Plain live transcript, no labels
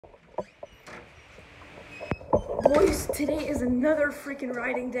Boys, today is another freaking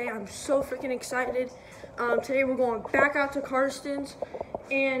riding day. I'm so freaking excited. Today we're going back out to Karsten's,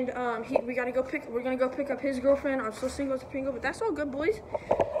 and we're gonna go pick up his girlfriend. I'm still single to Pingo, but that's all good, boys.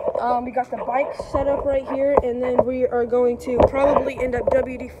 We got the bike set up right here, and then we are going to probably end up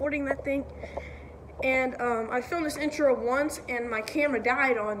WD-40ing that thing. And I filmed this intro once, and my camera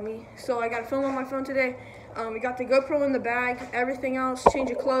died on me, so I got to film on my phone today. We got the GoPro in the bag, everything else, change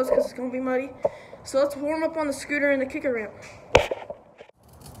of clothes because it's going to be muddy. So let's warm up on the scooter and the kicker ramp.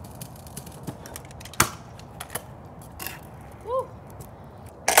 Woo.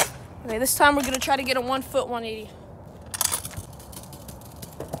 Okay, this time we're going to try to get a 1 foot 180.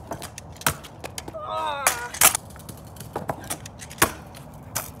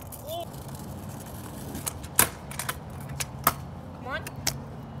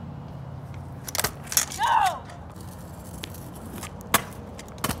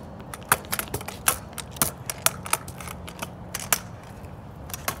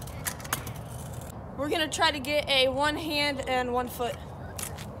 We're gonna try to get a 1 hand and 1 foot.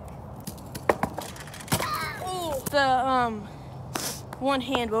 Ooh. The 1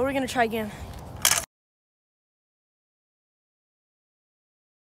 hand, but we're gonna try again.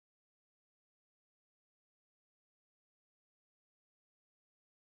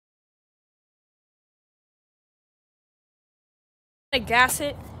 I'm gonna gas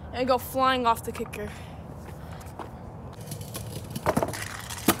it and go flying off the kicker.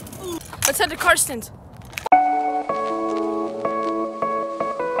 Let's head to Karsten's.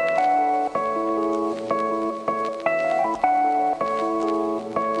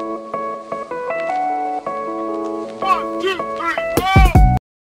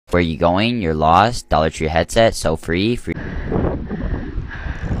 Where are you going? You're lost. Dollar Tree headset, so free.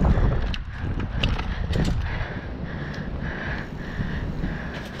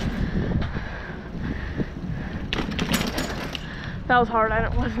 That was hard. I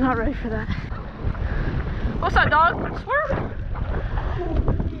was not ready for that. What's up, dog? Swerve.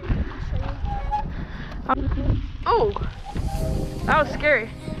 Oh, that was scary.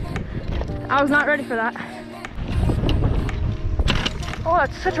 I was not ready for that. Oh,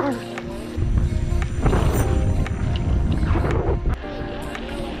 that's such a hard.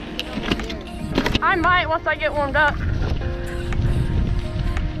 I might once I get warmed up.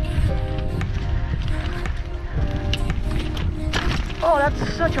 Oh,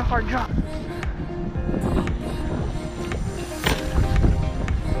 that's such a hard drop.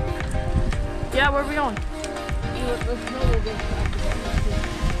 Yeah, where are we going?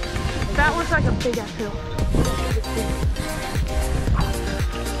 That looks like a big ass hill.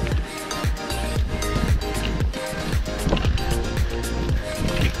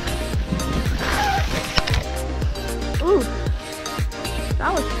 Ooh,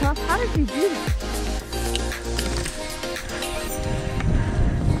 that was tough. How did you do that?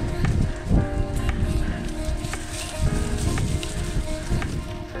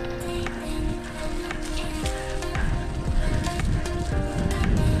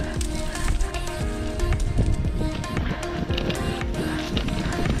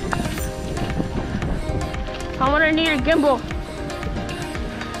 I'm gonna need a gimbal.